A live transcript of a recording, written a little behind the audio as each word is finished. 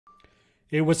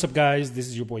Hey, what's up, guys? This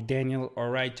is your boy Daniel. All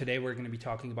right, today we're going to be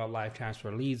talking about live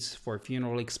transfer leads for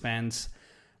funeral expense,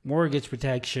 mortgage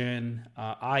protection,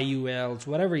 IULs,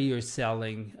 whatever you're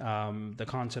selling. The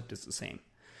concept is the same.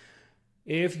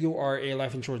 If you are a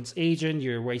life insurance agent,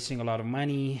 you're wasting a lot of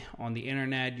money on the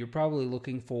internet. You're probably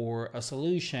looking for a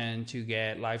solution to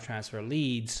get live transfer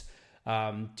leads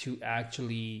to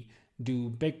actually do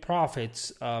big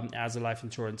profits as a life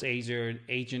insurance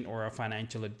agent or a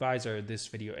financial advisor. This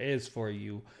video is for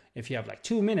you. If you have like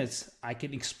 2 minutes, I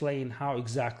can explain how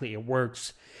exactly it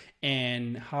works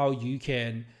and how you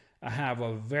can have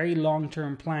a very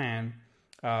long-term plan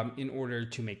in order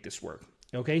to make this work.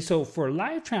 Okay, so for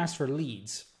live transfer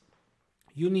leads,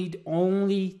 you need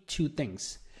only two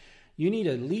things. You need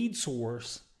a lead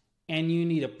source and you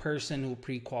need a person who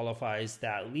pre-qualifies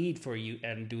that lead for you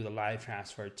and do the live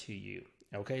transfer to you.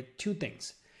 Okay, two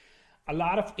things. A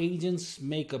lot of agents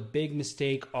make a big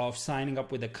mistake of signing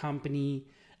up with a company,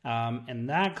 and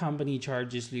that company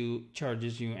charges you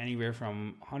anywhere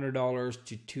from $100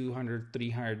 to $200,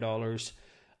 $300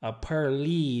 per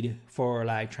lead for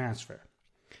live transfer.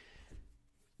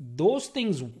 Those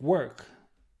things work,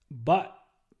 but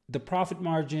the profit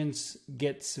margins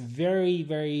gets very,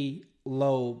 very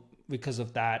low because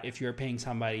of that. If you're paying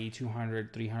somebody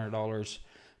 $200, $300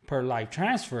 per live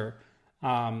transfer,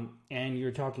 and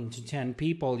you're talking to 10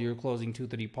 people, you're closing 2,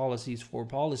 3 policies, 4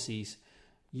 policies,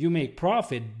 you make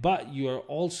profit, but you're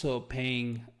also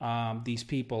paying these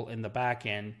people in the back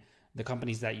end, the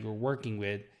companies that you're working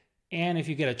with. And if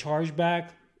you get a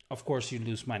chargeback, of course you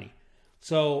lose money.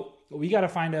 So we got to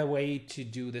find a way to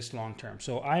do this long term.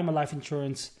 So I'm a life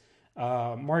insurance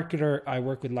marketer. I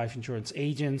work with life insurance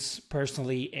agents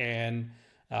personally, and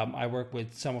I work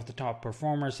with some of the top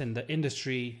performers in the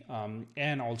industry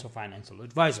and also financial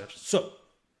advisors. So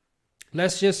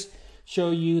let's just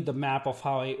show you the map of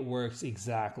how it works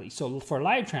exactly. So for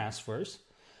live transfers,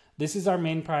 this is our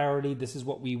main priority. This is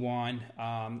what we want.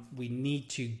 We need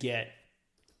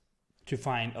to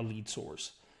find a lead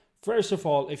source. First of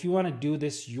all, if you want to do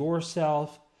this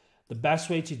yourself, the best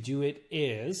way to do it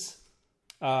is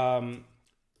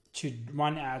to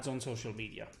run ads on social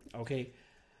media. Okay.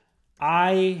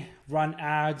 I run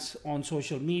ads on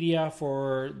social media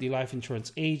for the life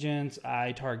insurance agents.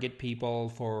 I target people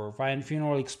for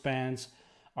funeral expense.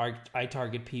 I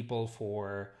target people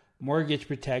for mortgage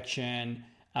protection.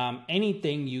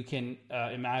 Anything you can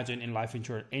imagine in life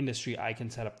insurance industry, I can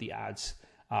set up the ads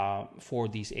for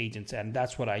these agents. And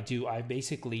that's what I do. I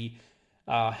basically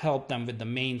help them with the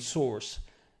main source.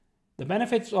 The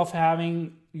benefits of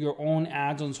having your own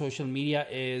ads on social media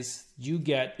is you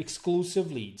get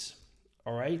exclusive leads.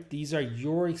 All right. These are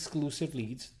your exclusive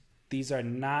leads. These are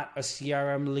not a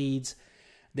CRM leads.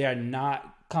 They are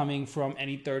not coming from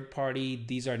any third party.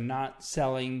 These are not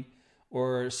selling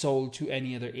or sold to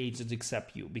any other agents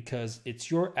except you, because it's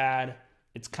your ad.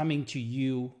 It's coming to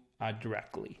you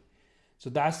directly. So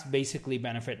that's basically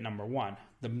benefit number one.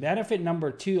 The benefit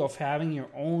number two of having your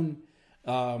own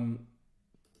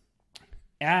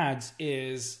ads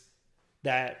is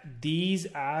that these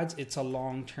ads, it's a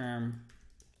long-term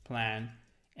plan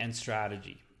and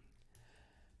strategy.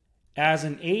 As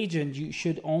an agent, you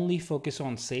should only focus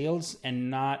on sales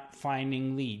and not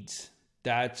finding leads.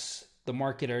 That's the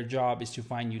marketer job, is to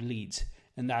find you leads.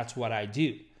 And that's what I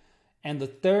do. And the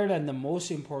third and the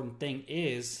most important thing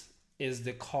is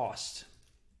the cost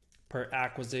per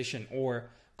acquisition or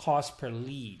cost per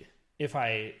lead, if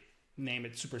I name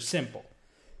it super simple.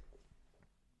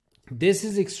 This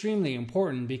is extremely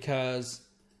important because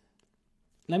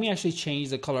let me actually change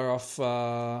the color of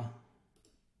so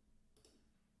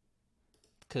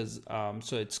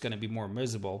it's going to be more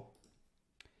visible.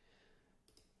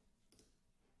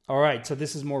 All right, so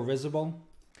this is more visible.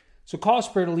 So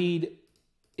cost per lead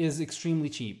is extremely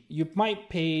cheap. You might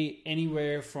pay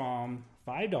anywhere from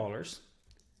 $5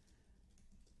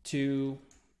 to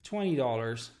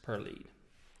 $20 per lead.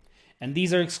 And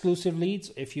these are exclusive leads.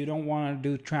 If you don't want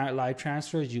to do live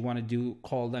transfers, you want to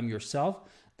call them yourself,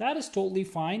 that is totally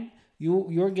fine.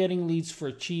 You're getting leads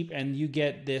for cheap, and you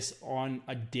get this on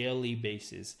a daily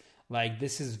basis. Like,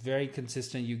 this is very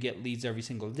consistent. You get leads every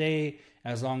single day.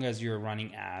 As long as you're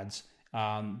running ads,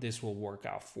 this will work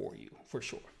out for you for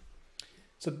sure.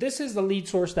 So this is the lead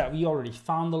source that we already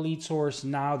found the lead source.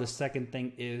 Now the second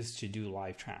thing is to do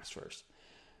live transfers.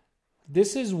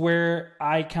 This is where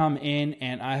I come in,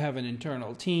 and I have an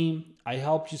internal team. I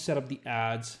help you set up the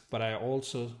ads, but I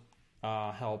also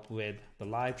help with the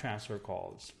live transfer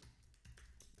calls.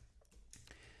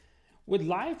 With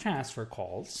live transfer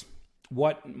calls,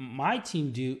 what my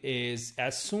team do is,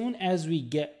 as soon as we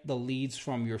get the leads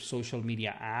from your social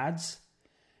media ads,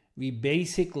 we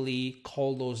basically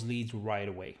call those leads right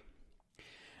away.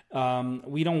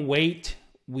 We don't wait.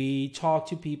 We talk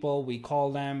to people, we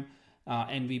call them,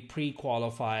 and we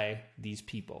pre-qualify these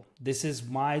people. This is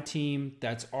my team.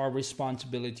 That's our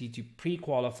responsibility to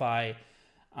pre-qualify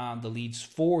the leads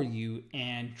for you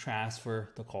and transfer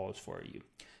the calls for you.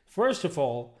 First of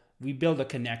all, we build a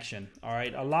connection. All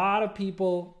right. A lot of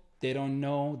people, they don't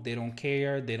know, they don't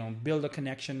care, they don't build a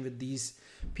connection with these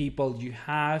people. You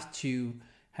have to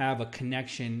have a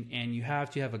connection, and you have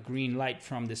to have a green light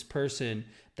from this person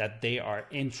that they are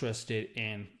interested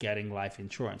in getting life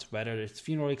insurance, whether it's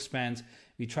funeral expense.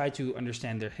 We try to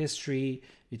understand their history.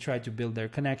 We try to build their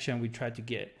connection. We try to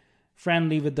get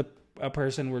friendly with a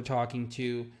person we're talking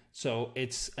to. So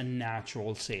it's a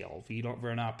natural sale.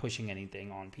 We're not pushing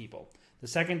anything on people. The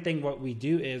second thing, what we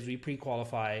do is we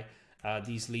pre-qualify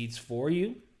these leads for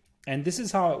you. And this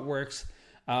is how it works.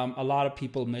 A lot of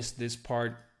people miss this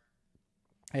part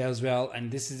as well.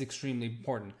 And this is extremely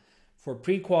important. For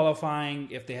pre-qualifying,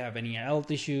 if they have any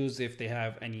health issues, if they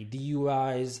have any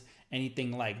DUIs,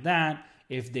 anything like that,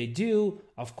 if they do,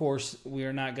 of course,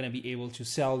 we're not going to be able to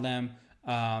sell them.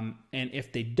 And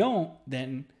if they don't,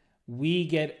 then we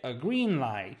get a green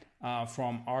light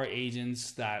from our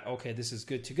agents that, okay, this is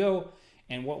good to go.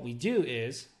 And what we do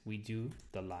is we do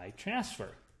the live transfer.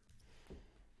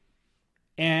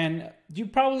 And you're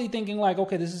probably thinking like,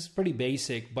 okay, this is pretty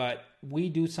basic, but we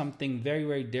do something very,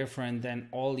 very different than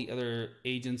all the other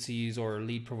agencies or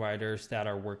lead providers that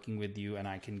are working with you. And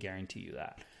I can guarantee you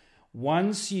that.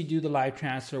 Once you do the live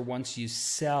transfer, once you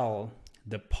sell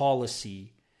the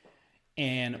policy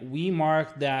and we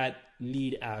mark that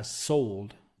lead as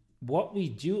sold, what we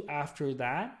do after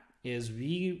that is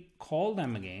we call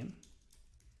them again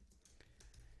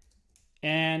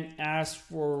and ask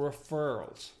for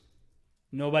referrals.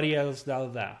 Nobody else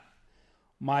does that.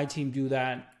 My team do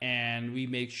that, and we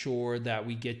make sure that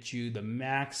we get you the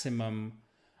maximum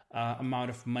amount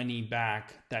of money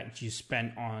back that you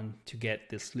spent on to get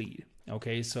this lead.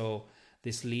 Okay, so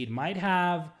this lead might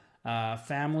have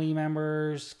family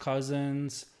members,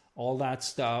 cousins, all that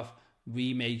stuff.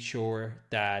 We make sure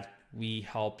that we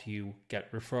help you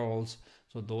get referrals.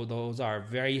 So those are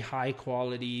very high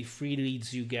quality free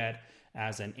leads you get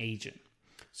as an agent.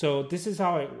 So this is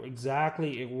how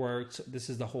exactly it works. This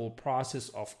is the whole process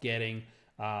of getting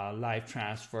live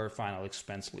transfer final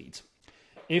expense leads.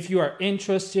 If you are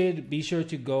interested, be sure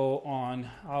to go on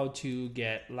how to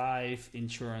get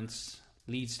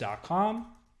liveinsuranceleads.com.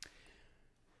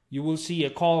 You will see a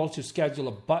call to schedule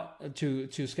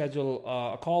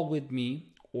a call with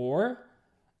me, or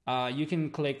you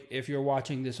can click, if you're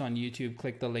watching this on YouTube,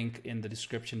 click the link in the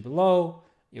description below.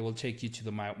 It will take you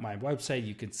to my website.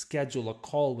 You can schedule a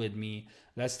call with me.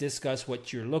 Let's discuss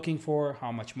what you're looking for,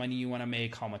 how much money you want to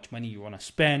make, how much money you want to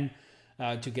spend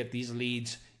to get these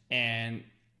leads. And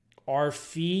our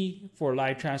fee for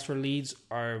live transfer leads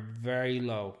are very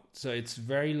low. So it's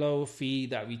very low fee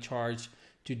that we charge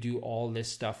to do all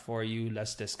this stuff for you.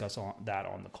 Let's discuss that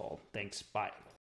on the call. Thanks. Bye.